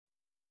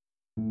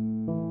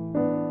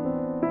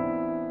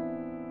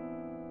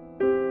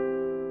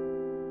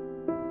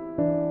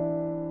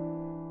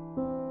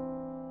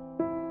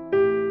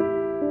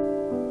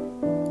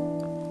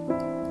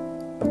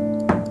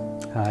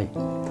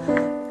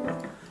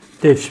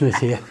Dave Smith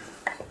here.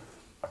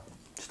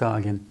 Start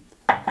again.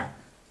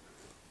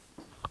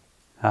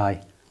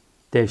 Hi,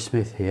 Dave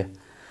Smith here.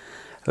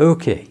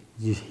 Okay,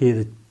 you hear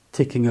the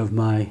ticking of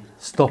my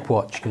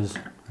stopwatch because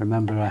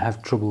remember I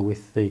have trouble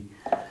with the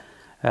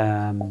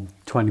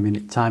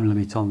 20-minute time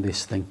limit on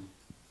this thing.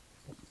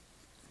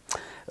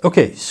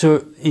 Okay,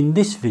 so in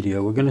this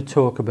video we're going to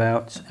talk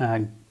about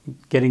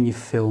getting your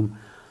film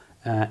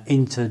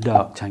into the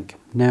dark tank.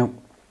 Now,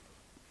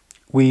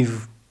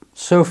 we've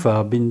so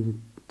far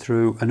been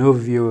through an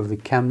overview of the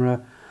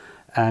camera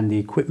and the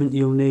equipment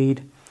you'll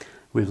need.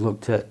 We've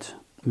looked at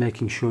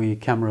making sure your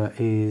camera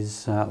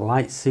is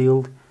light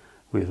sealed.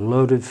 We've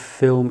loaded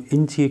film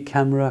into your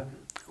camera.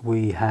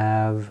 We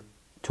have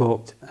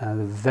talked at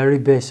a very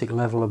basic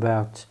level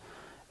about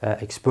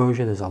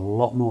exposure. There's a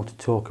lot more to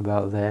talk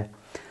about there.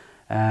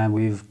 And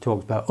we've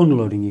talked about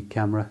unloading your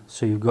camera,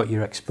 so you've got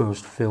your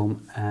exposed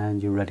film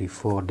and you're ready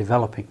for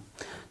developing.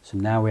 So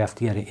now we have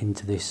to get it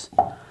into this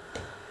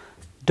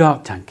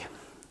dark tank.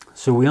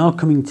 So we are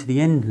coming to the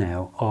end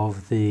now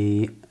of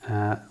the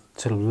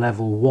sort of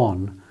level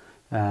 1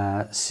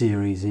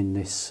 series in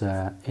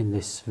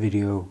this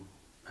video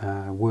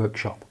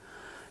workshop.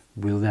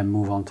 We'll then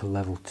move on to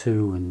level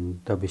 2, and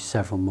there'll be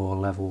several more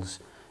levels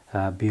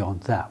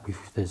beyond that.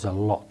 There's a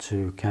lot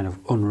to kind of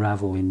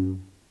unravel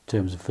in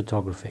terms of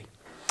photography.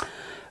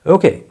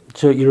 Okay,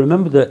 so you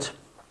remember that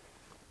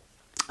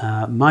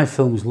my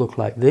films look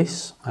like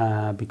this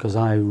because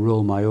I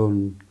roll my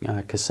own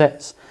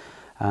cassettes.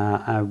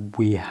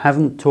 We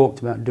haven't talked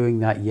about doing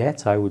that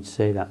yet. I would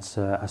say that's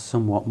a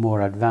somewhat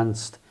more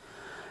advanced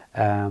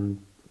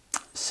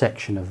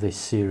section of this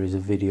series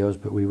of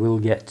videos, but we will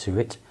get to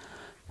it.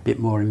 A bit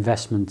more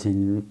investment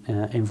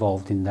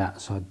involved in that,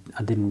 so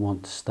I didn't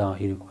want to start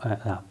you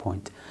at that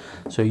point.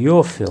 So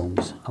your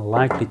films are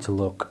likely to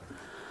look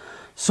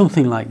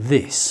something like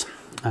this.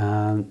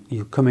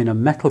 You come in a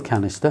metal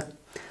canister.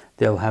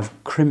 They'll have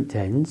crimped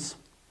ends,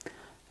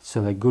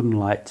 so they're good and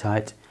light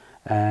tight.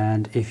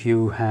 And if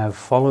you have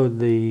followed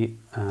the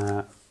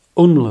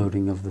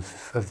unloading of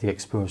the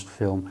exposed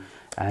film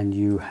and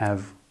you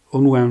have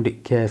rewound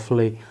it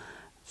carefully,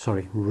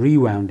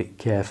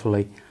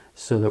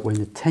 so that when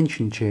the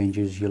tension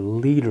changes your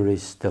leader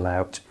is still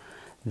out,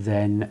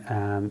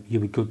 then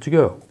you'll be good to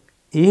go.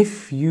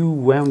 If you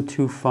wound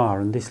too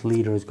far and this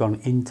leader has gone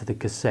into the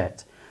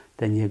cassette,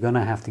 then you're going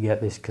to have to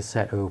get this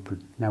cassette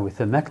open. Now with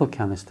the metal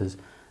canisters,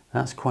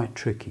 that's quite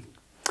tricky.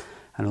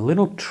 And a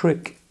little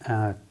trick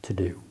to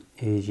do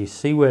is, you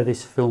see where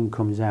this film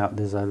comes out,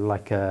 there's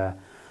like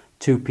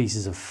two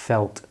pieces of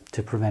felt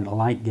to prevent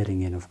light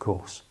getting in, of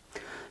course.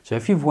 So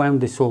if you've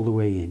wound this all the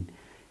way in,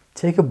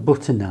 take a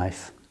butter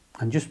knife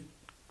and just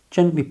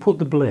gently put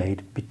the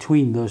blade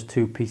between those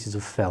two pieces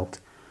of felt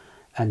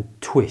and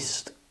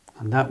twist,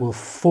 and that will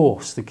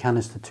force the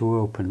canister to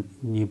open,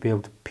 and you'll be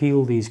able to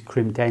peel these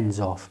crimped ends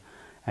off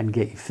and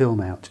get your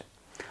film out.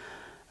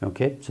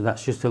 Okay, so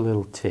that's just a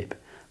little tip.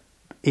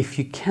 If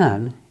you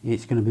can,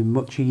 it's going to be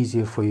much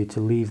easier for you to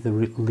leave the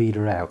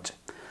leader out.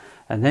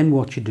 And then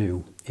what you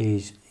do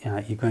is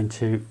you're going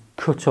to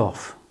cut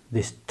off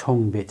this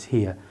tongue bit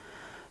here,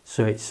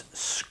 so it's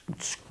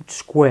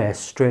square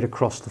straight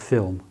across the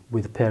film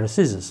with a pair of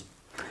scissors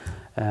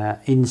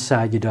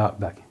inside your dark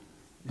bag.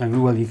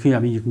 And well, you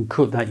can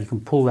cut that, you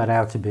can pull that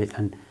out a bit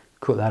and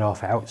cut that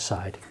off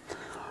outside,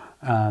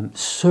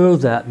 so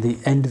that the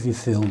end of your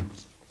film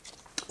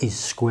is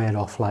squared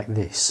off like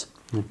this.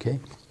 Okay,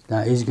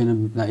 that is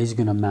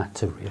gonna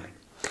matter really.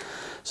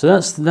 So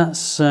that's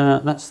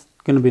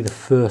going to be the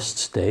first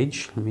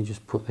stage. Let me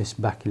just put this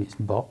back in its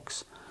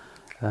box,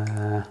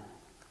 like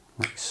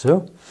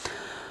so.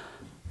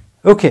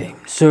 Okay,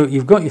 so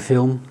you've got your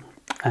film,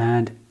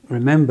 and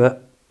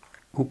remember,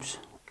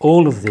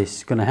 all of this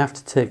is going to have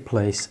to take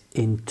place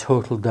in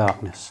total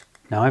darkness.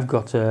 Now I've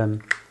got I'll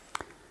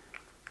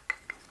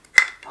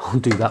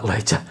do that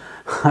later.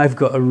 I've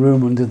got a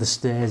room under the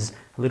stairs,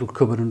 a little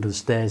cupboard under the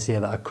stairs here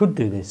that I could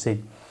do this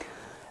in.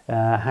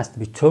 It has to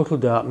be total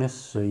darkness,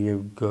 so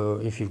you go,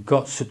 if you've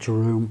got such a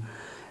room.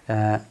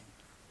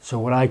 So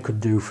what I could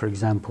do, for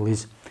example,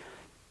 is,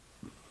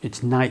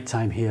 it's night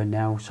time here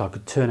now, so I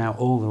could turn out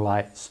all the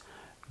lights,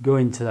 go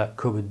into that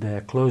cupboard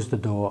there, close the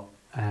door,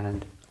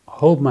 and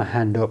hold my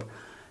hand up,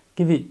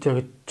 give it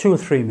 2 or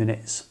 3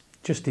 minutes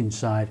just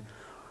inside,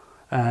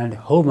 and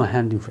hold my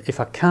hand in. If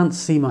I can't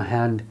see my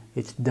hand,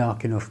 it's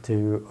dark enough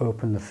to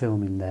open the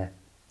film in there.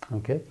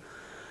 Okay.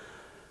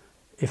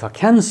 If I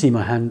can see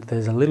my hand,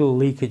 there's a little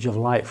leakage of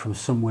light from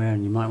somewhere,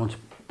 and you might want to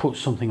put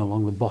something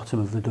along the bottom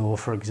of the door,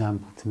 for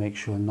example, to make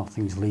sure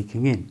nothing's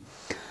leaking in.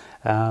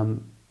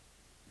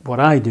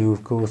 What I do,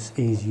 of course,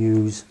 is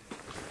use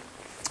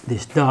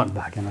this dark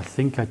bag, and I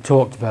think I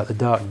talked about the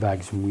dark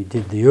bags when we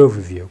did the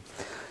overview.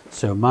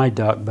 So my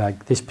dark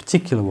bag, this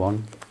particular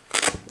one,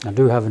 I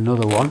do have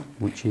another one,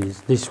 which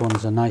is, this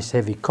one's a nice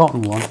heavy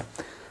cotton one.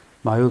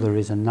 My other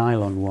is a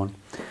nylon one,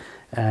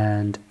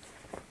 and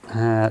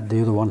the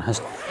other one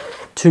has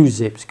 2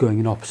 zips going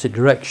in opposite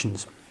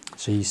directions.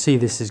 So you see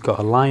this has got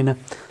a liner,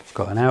 it's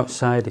got an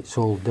outside, it's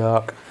all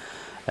dark,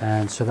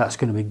 and so that's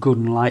going to be good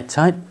and light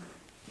tight.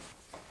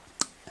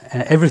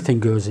 everything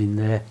goes in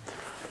there.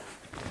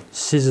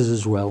 Scissors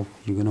as well,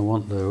 you're going to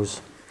want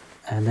those.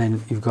 And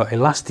then you've got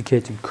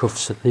elasticated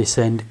cuffs at this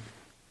end,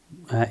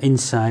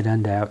 inside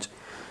and out,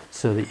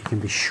 so that you can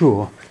be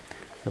sure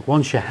that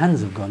once your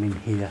hands have gone in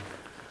here,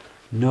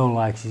 no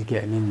light is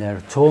getting in there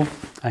at all,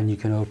 and you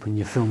can open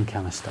your film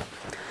canister.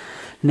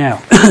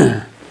 Now,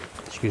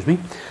 excuse me,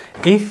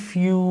 if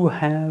you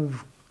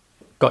have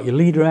got your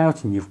leader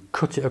out and you've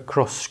cut it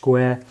across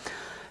square,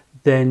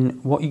 then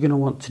what you're going to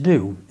want to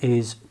do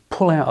is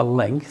pull out a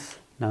length.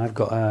 Now I've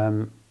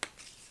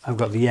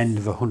got the end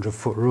of a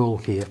 100-foot roll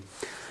here,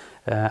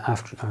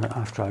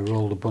 after I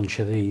rolled a bunch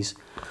of these.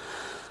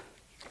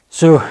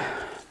 So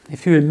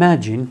if you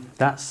imagine,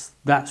 that's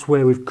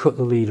where we've cut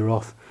the leader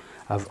off.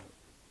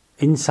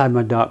 Inside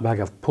my dark bag,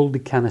 I've pulled the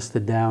canister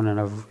down and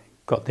I've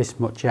got this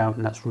much out,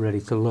 and that's ready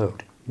to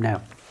load.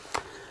 Now,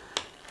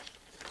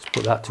 let's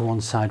put that to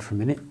one side for a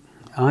minute.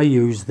 I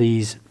use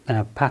these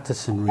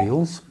Patterson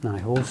reels.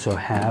 I also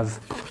have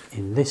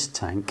in this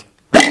tank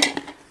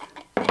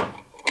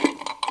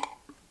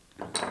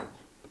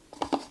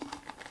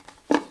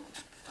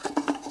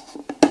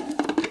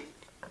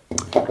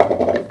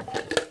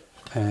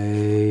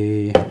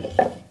a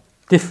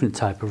different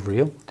type of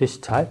reel, this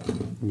type.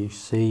 You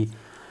see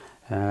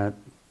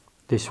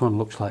this one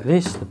looks like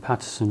this, the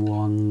Patterson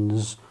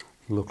ones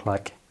look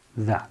like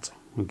that.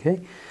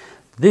 Okay,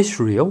 this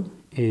reel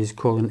is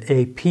called an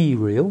AP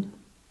reel.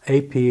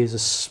 AP is a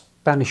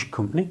Spanish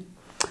company,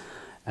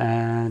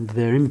 and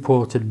they're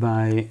imported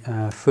by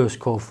First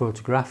Call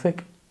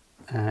Photographic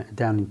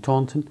down in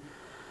Taunton.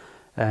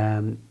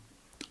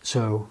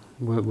 So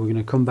we're going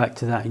to come back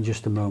to that in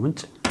just a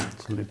moment.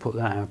 So let me put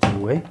that out of the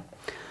way.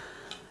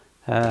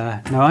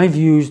 Now I've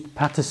used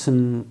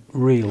Patterson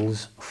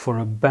reels for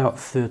about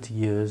 30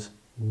 years,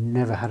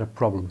 never had a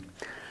problem.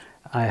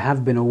 I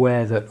have been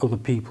aware that other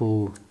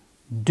people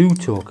do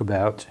talk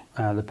about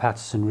the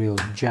Patterson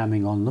reels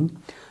jamming on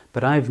them,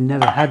 but I've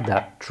never had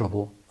that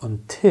trouble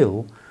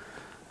until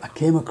I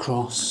came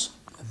across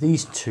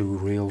these two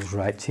reels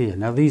right here.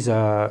 Now these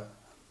are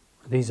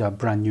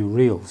brand new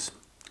reels,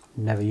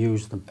 never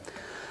used them,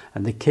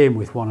 and they came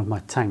with one of my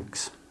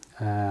tanks.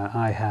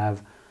 I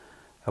have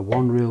a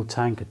 1-reel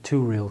tank, a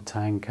 2-reel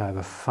tank, I have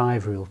a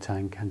 5-reel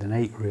tank and an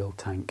 8-reel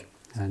tank,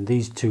 and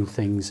these two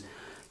things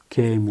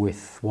came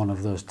with one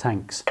of those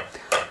tanks.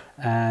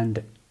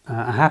 And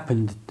I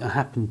happened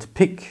to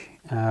pick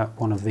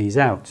one of these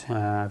out.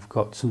 I've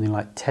got something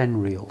like 10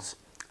 reels,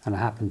 and I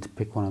happened to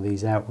pick one of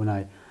these out when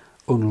I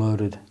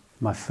unloaded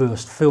my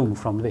first film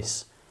from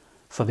this,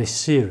 for this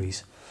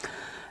series,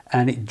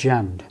 and it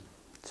jammed.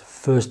 It's the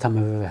first time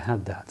I've ever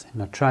had that,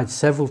 and I tried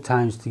several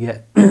times to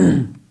get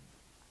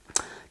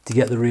to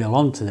get the reel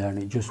onto there,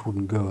 and it just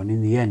wouldn't go, and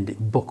in the end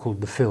it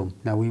buckled the film.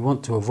 Now we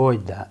want to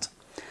avoid that,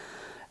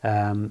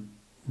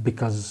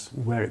 because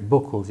where it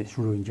buckles, it's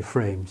ruined your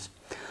frames.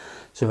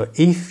 So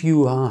if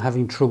you are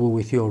having trouble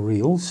with your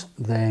reels,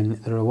 then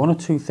there are one or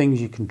two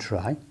things you can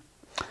try.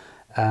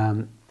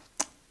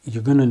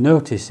 You're going to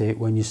notice it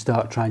when you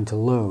start trying to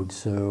load,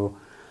 so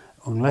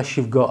unless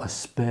you've got a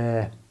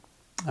spare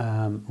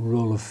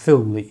roll of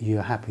film that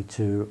you're happy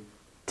to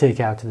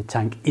take out of the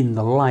tank in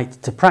the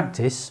light to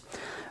practice,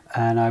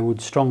 and I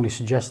would strongly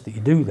suggest that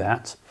you do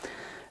that.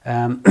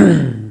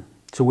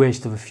 It's a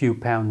waste of a few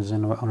pounds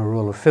on a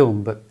roll of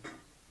film, but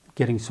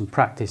getting some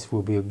practice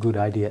will be a good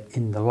idea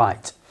in the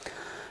light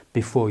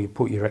before you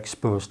put your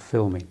exposed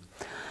film in.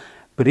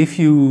 But if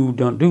you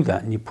don't do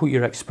that and you put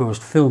your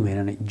exposed film in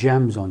and it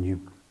jams on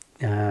you,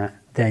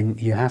 then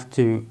you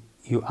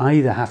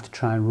either have to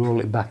try and roll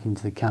it back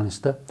into the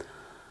canister,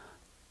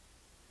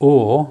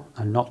 or,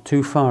 and not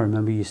too far,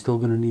 remember, you're still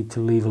going to need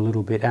to leave a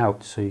little bit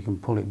out so you can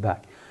pull it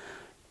back.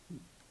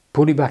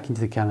 Put it back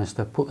into the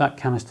canister, put that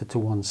canister to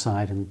one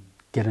side and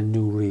get a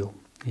new reel.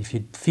 If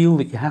you feel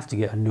that you have to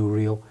get a new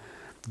reel,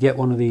 get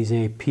one of these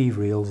AP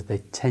reels. They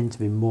tend to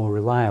be more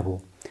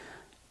reliable,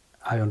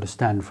 I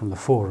understand from the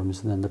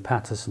forums, than the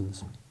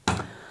Pattersons,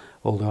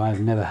 although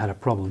I've never had a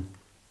problem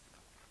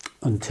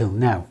until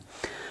now.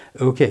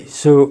 Okay,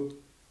 so,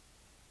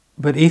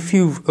 but if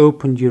you've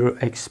opened your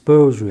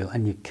exposed reel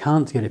and you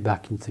can't get it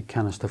back into the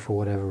canister for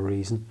whatever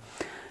reason,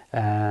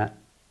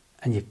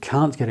 and you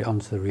can't get it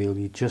onto the reel,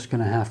 you're just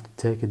going to have to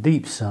take a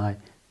deep sigh,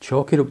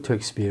 chalk it up to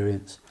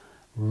experience,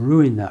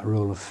 ruin that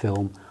roll of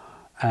film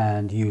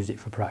and use it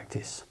for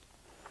practice.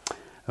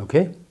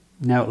 Okay,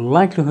 now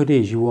likelihood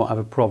is you won't have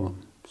a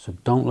problem, so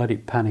don't let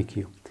it panic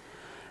you.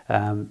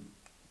 And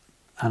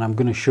I'm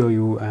going to show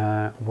you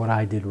what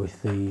I did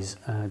with these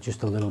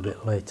just a little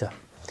bit later.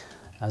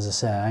 As I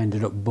say, I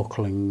ended up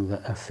buckling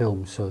a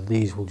film, so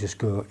these will just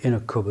go in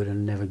a cupboard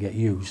and never get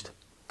used.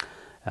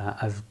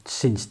 I've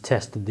since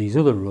tested these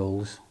other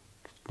rolls,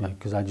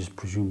 because I just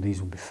presume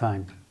these will be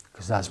fine,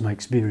 because that's my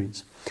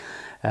experience.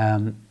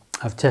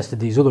 I've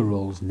tested these other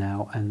rolls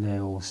now and they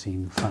all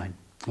seem fine.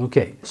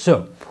 Okay,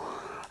 so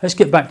let's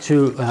get back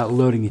to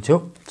loading it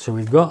up. So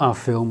we've got our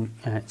film,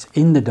 it's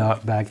in the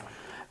dark bag,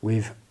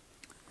 we've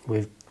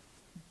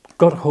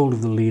got hold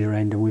of the leader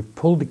end and we've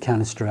pulled the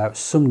canister out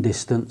some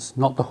distance,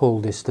 not the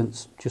whole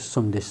distance, just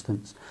some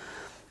distance.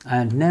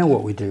 And now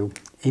what we do,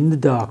 in the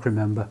dark,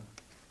 remember,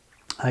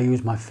 I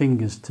use my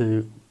fingers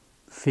to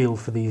feel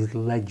for these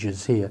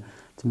ledges here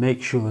to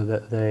make sure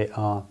that they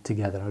are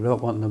together. I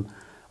don't want them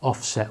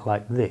offset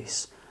like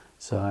this,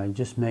 so I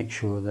just make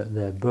sure that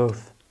they're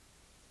both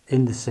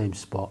in the same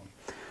spot.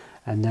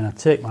 And then I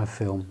take my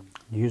film,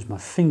 use my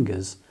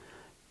fingers,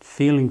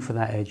 feeling for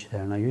that edge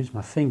there, and I use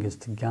my fingers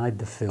to guide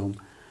the film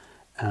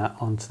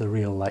onto the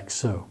reel like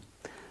so.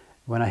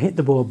 When I hit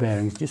the ball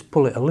bearings, just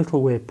pull it a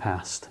little way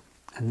past,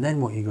 and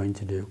then what you're going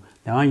to do,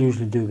 now I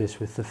usually do this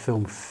with the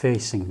film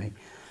facing me,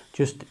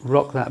 just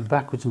rock that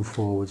backwards and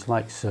forwards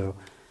like so,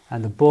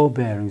 and the ball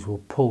bearings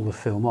will pull the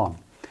film on.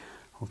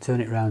 I'll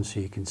turn it around so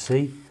you can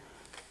see,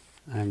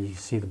 and you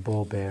see the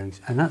ball bearings,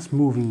 and that's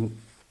moving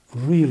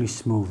really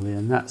smoothly,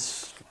 and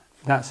that's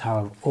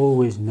how I've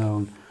always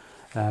known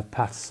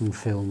Patterson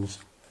films,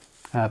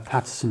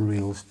 Patterson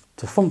reels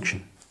to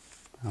function.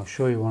 I'll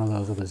show you one of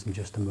those others in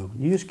just a moment.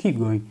 You just keep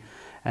going,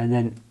 and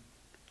then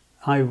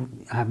I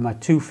have my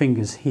two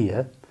fingers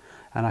here,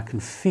 and I can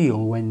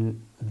feel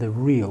when the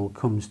reel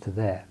comes to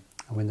there.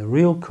 And when the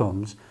reel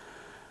comes,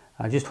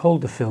 I just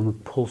hold the film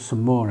and pull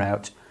some more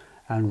out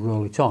and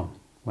roll it on.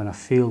 When I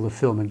feel the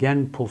film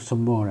again, pull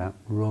some more out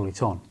and roll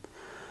it on.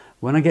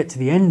 When I get to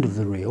the end of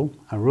the reel,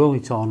 I roll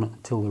it on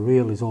until the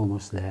reel is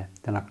almost there.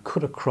 Then I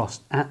cut across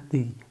at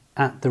the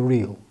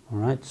reel. All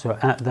right, so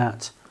at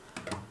that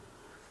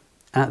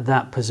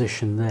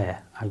position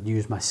there, I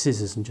use my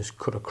scissors and just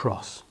cut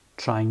across,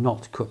 trying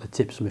not to cut the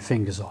tips of my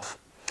fingers off.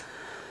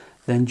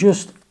 Then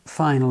just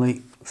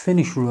finally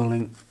finish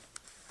rolling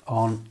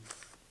on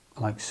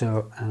like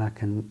so, and I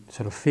can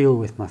sort of feel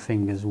with my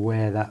fingers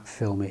where that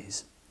film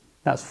is.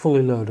 That's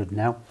fully loaded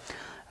now,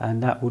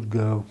 and that would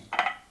go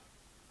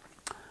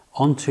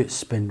onto its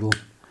spindle,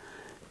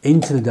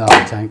 into the dark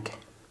tank,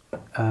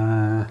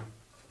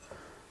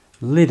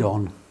 lid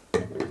on,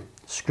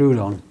 screwed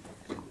on,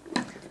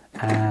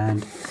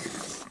 and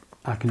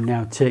I can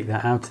now take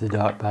that out of the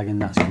dark bag,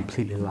 and that's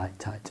completely light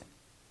tight.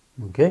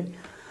 Okay,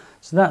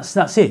 so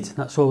that's it.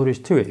 That's all there is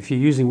to it. If you're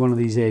using one of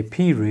these AP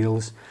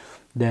reels,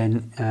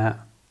 then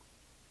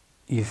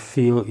you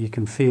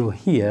can feel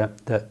here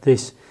that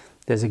there's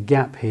a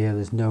gap here,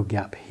 there's no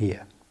gap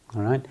here.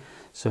 All right,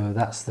 so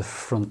that's the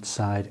front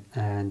side,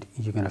 and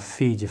you're going to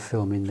feed your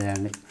film in there,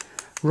 and it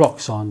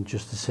rocks on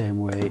just the same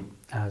way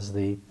as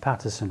the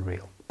Patterson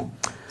reel.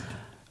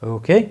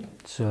 Okay,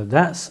 so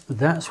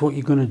that's what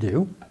you're going to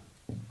do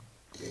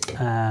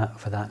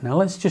for that.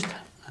 Now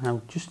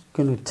I'm just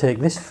going to take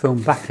this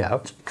film back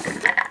out,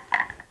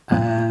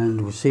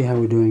 and we'll see how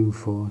we're doing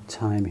for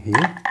time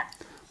here.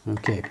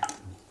 Okay,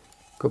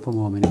 a couple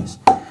more minutes.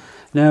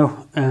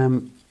 Now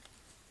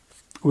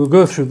we'll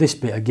go through this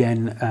bit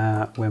again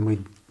when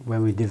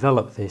we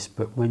develop this,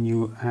 but when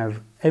you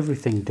have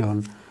everything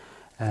done,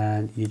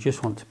 and you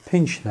just want to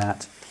pinch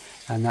that,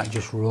 and that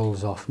just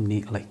rolls off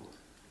neatly.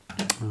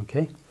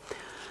 Okay.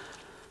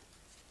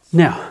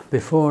 Now,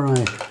 before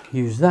I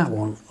use that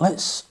one,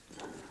 let's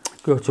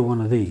go to one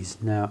of these.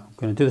 Now, I'm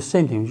going to do the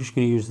same thing. I'm just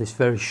going to use this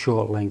very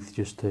short length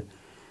just to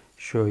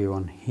show you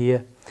on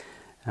here.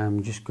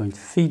 I'm just going to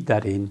feed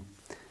that in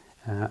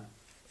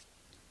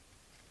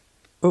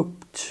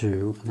up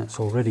to, and that's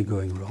already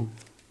going wrong,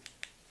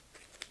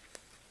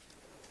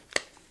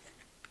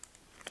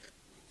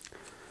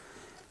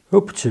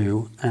 up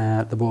to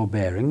the ball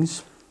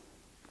bearings,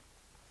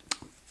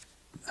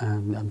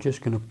 and I'm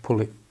just going to pull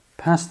it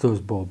past those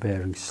ball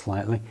bearings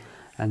slightly,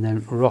 and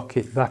then rock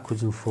it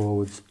backwards and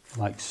forwards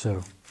like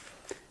so.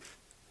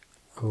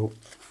 Oh,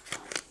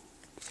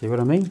 see what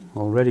I mean?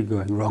 Already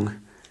going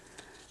wrong.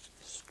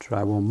 Let's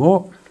try one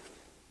more.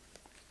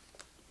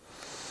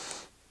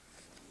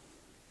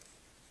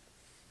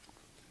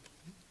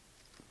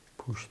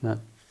 Push that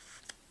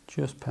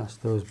just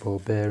past those ball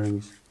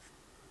bearings.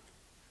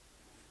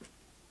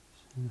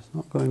 It's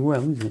not going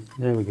well, is it?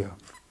 There we go.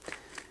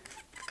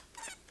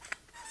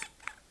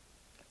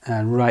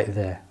 And right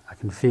there, I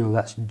can feel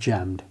that's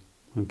jammed.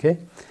 Okay?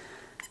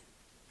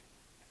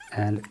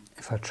 And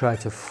if I try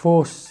to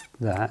force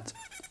that,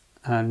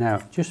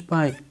 now just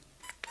by,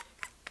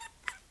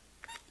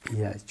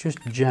 yeah, it's just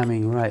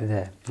jamming right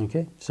there.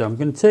 Okay? So I'm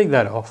going to take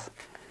that off,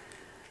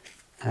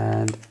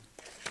 and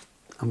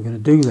I'm going to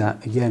do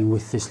that again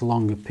with this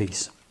longer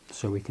piece,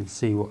 so we can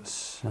see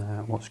what's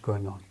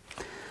going on.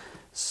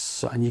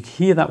 So, and you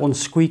hear that one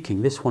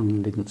squeaking. This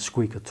one didn't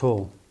squeak at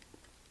all.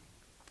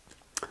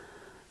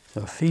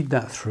 So feed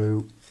that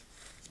through,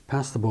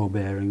 past the ball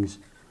bearings,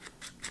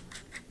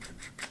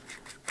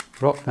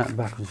 rock that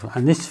backwards,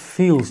 and this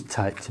feels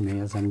tight to me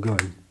as I'm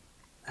going.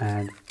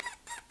 And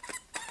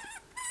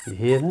you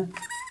hear that?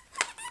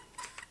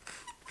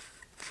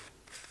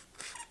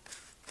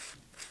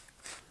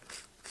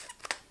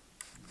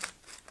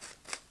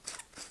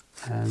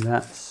 And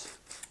that's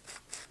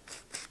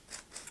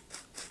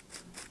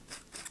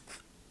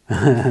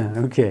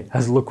okay,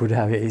 as luck would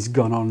have it, it's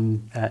gone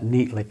on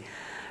neatly.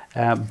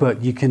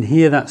 But you can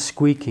hear that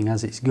squeaking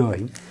as it's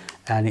going,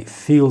 and it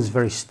feels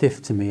very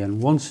stiff to me.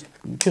 And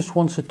just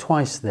once or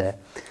twice there,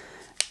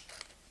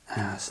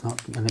 it's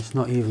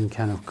not even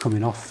kind of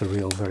coming off the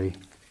reel very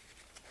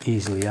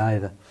easily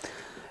either.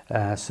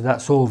 So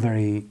that's all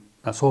very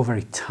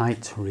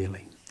tight,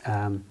 really.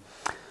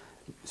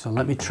 So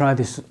let me try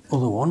this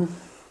other one.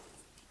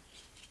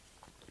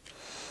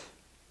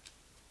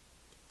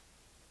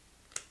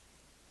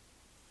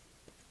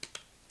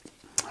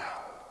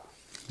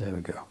 There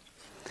we go.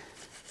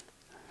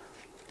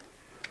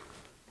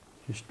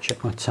 Just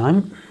check my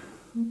time.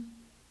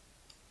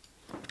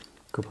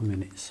 A couple of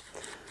minutes.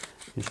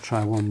 Just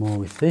try one more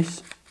with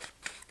this.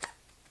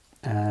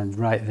 And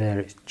right there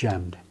it's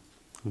jammed.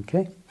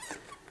 Okay.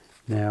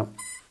 Now,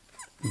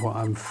 what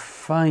I'm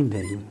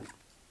finding...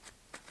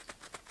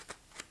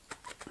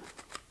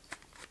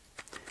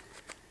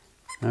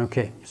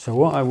 Okay, so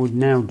what I would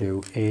now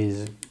do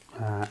is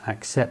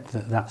accept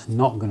that that's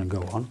not going to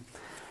go on.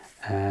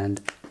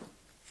 And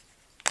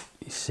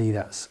you see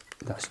that's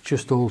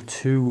just all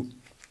too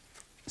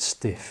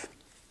stiff,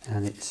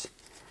 and it's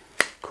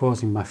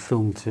causing my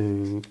film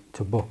to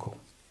buckle.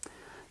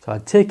 So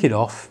I'd take it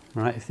off,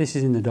 right? If this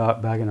is in the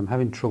dark bag and I'm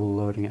having trouble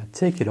loading it, I'd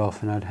take it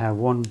off and I'd have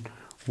one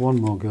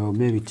more go,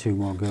 maybe two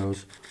more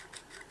goes,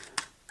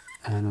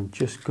 and I'm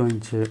just going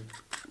to,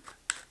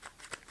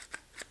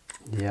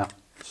 yeah,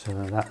 so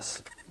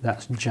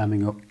that's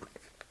jamming up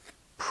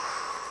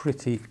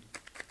pretty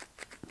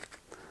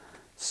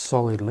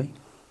solidly.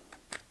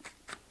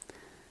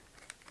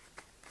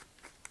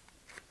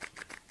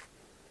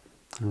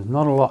 There's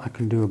not a lot I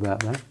can do about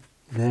that.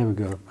 There we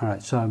go.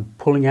 Alright, so I'm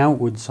pulling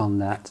outwards on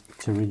that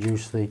to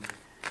reduce the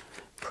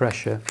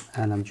pressure,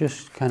 and I'm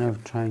just kind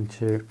of trying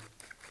to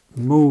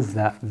move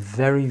that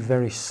very,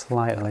 very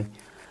slightly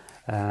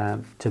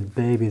to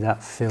baby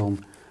that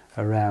film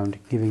around,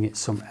 giving it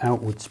some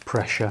outwards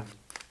pressure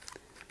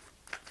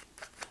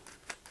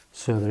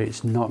so that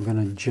it's not going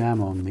to jam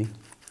on me.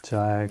 So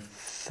I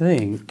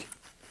think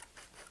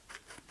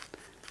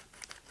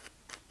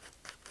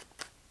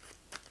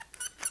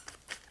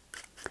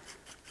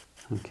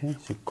okay,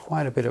 so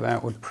quite a bit of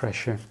outward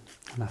pressure,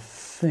 and I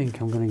think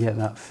I'm going to get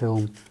that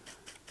film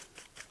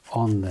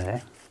on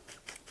there.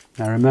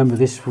 Now remember,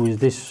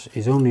 this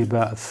is only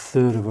about a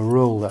third of a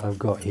roll that I've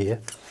got here,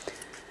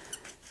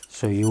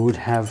 so you would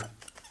have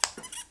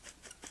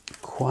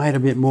quite a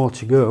bit more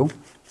to go.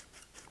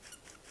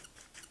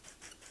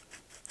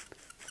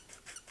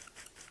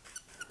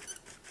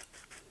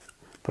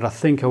 But I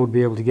think I would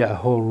be able to get a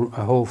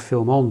whole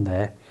film on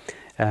there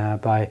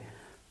by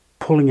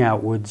pulling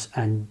outwards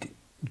and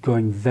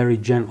going very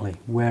gently,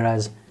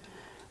 whereas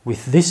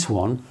with this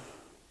one,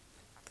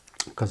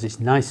 because it's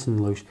nice and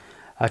loose,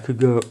 I could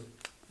go,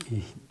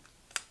 you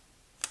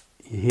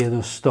hear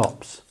those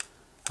stops,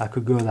 I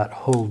could go that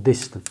whole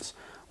distance.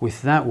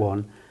 With that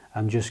one,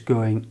 I'm just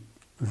going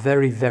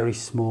very, very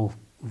small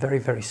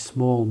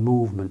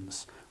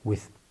movements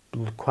with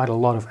quite a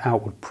lot of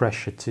outward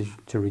pressure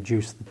to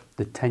reduce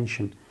the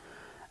tension,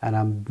 and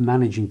I'm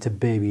managing to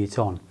baby it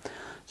on.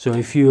 So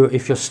if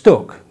you're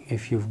stuck,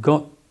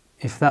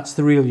 if that's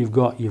the reel you've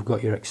got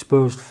your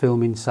exposed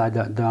film inside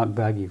that dark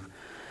bag,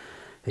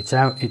 it's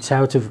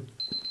out of...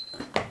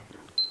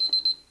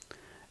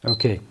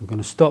 Okay, I'm going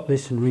to stop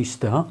this and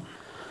restart.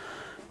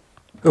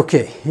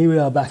 Okay, here we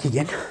are back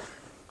again.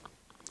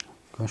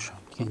 Gosh,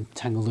 I'm getting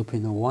tangled up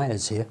in the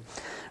wires here.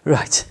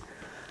 Right,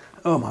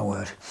 oh my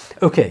word.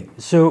 Okay,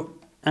 so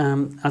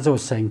as I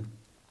was saying,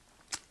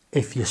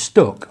 if you're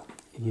stuck,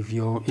 if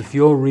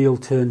your reel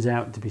turns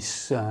out to be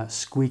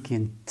squeaky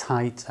and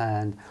tight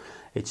and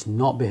it's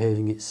not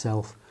behaving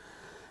itself,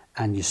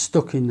 and you're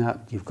stuck in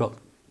that, you've got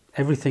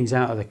everything's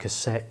out of the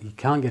cassette, you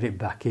can't get it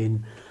back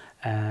in,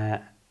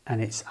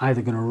 and it's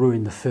either going to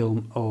ruin the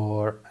film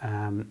or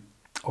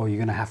you're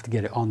going to have to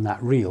get it on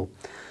that reel,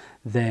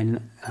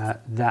 then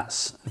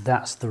that's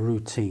the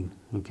routine.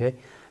 Okay,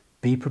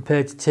 be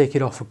prepared to take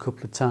it off a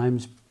couple of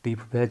times, be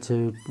prepared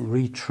to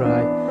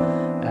retry,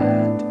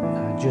 and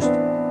just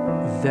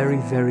very,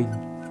 very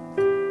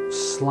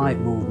slight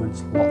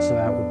movements, lots of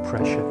outward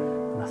pressure.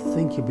 I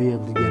think you'll be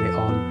able to get it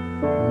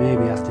on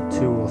maybe after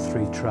 2 or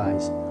 3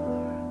 tries.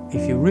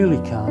 If you really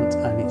can't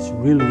and it's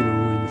really going to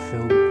ruin the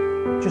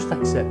film, just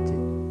accept it.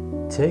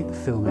 Take the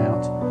film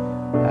out,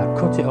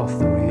 cut it off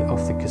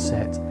the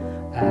cassette,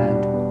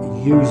 and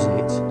use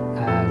it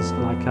as,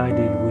 like I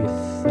did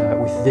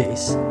with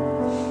this,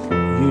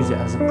 use it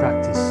as a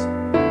practice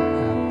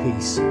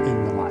piece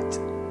in the light.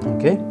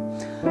 Okay,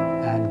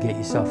 and get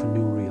yourself a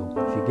new reel.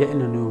 If you're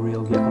getting a new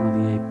reel, get one of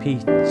the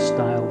AP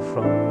style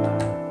from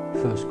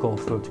First Call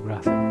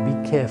Photographic.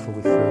 Be careful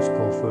with First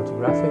Call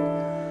Photographic.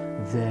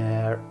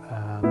 Their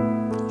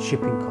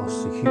shipping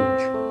costs are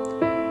huge.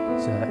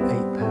 It's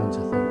 £8,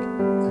 I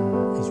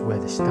think, is where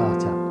they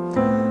start at.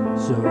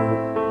 So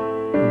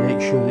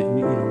make sure that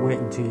wait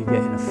until you're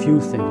getting a few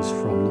things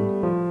from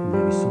them,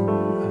 maybe some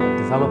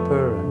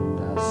developer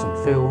and some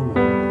film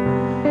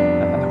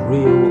and a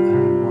reel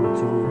and 1 or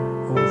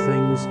 2 other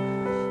things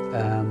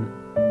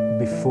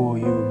before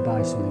you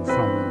buy something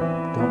from them.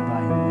 Don't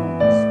buy them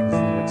once because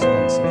they're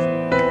expensive.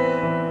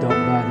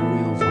 Don't buy the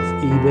reels off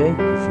eBay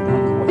if you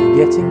don't know what you're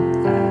getting,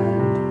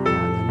 and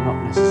they're not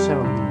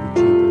necessarily going to be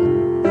cheaper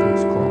than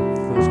First Call.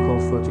 First Call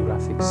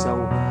Photographic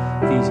sell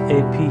these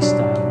AP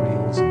style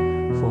reels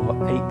for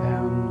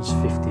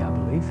 £8.50, I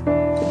believe.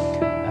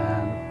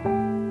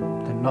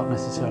 They're not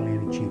necessarily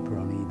any cheaper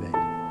on eBay.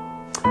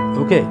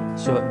 Okay,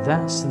 so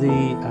that's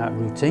the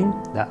routine.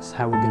 That's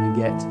how we're going to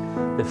get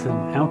the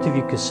film out of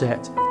your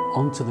cassette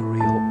onto the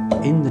reel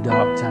in the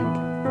dark tank,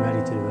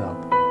 ready to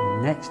develop.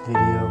 Next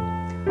video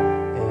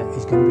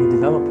is going to be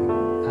developing.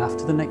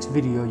 After the next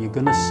video, you're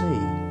going to see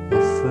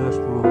your first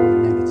roll of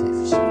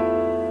negatives.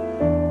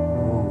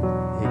 Whoa,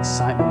 the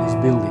excitement is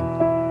building.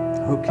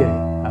 Okay,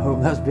 I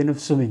hope that's been of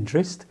some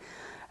interest,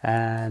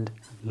 and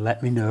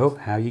let me know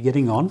how you're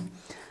getting on.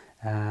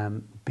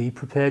 Be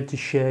prepared to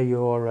share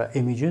your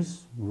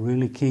images,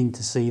 really keen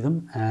to see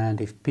them,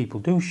 and if people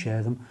do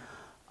share them,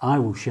 I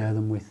will share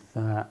them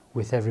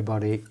with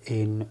everybody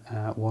in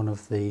one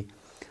of the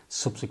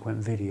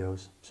subsequent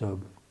videos.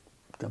 So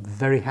I'm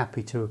very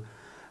happy to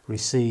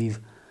receive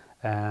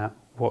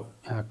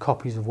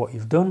copies of what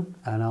you've done,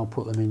 and I'll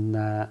put them in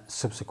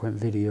subsequent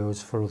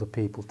videos for other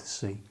people to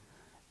see.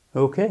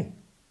 Okay,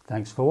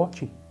 thanks for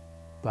watching.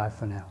 Bye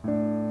for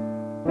now.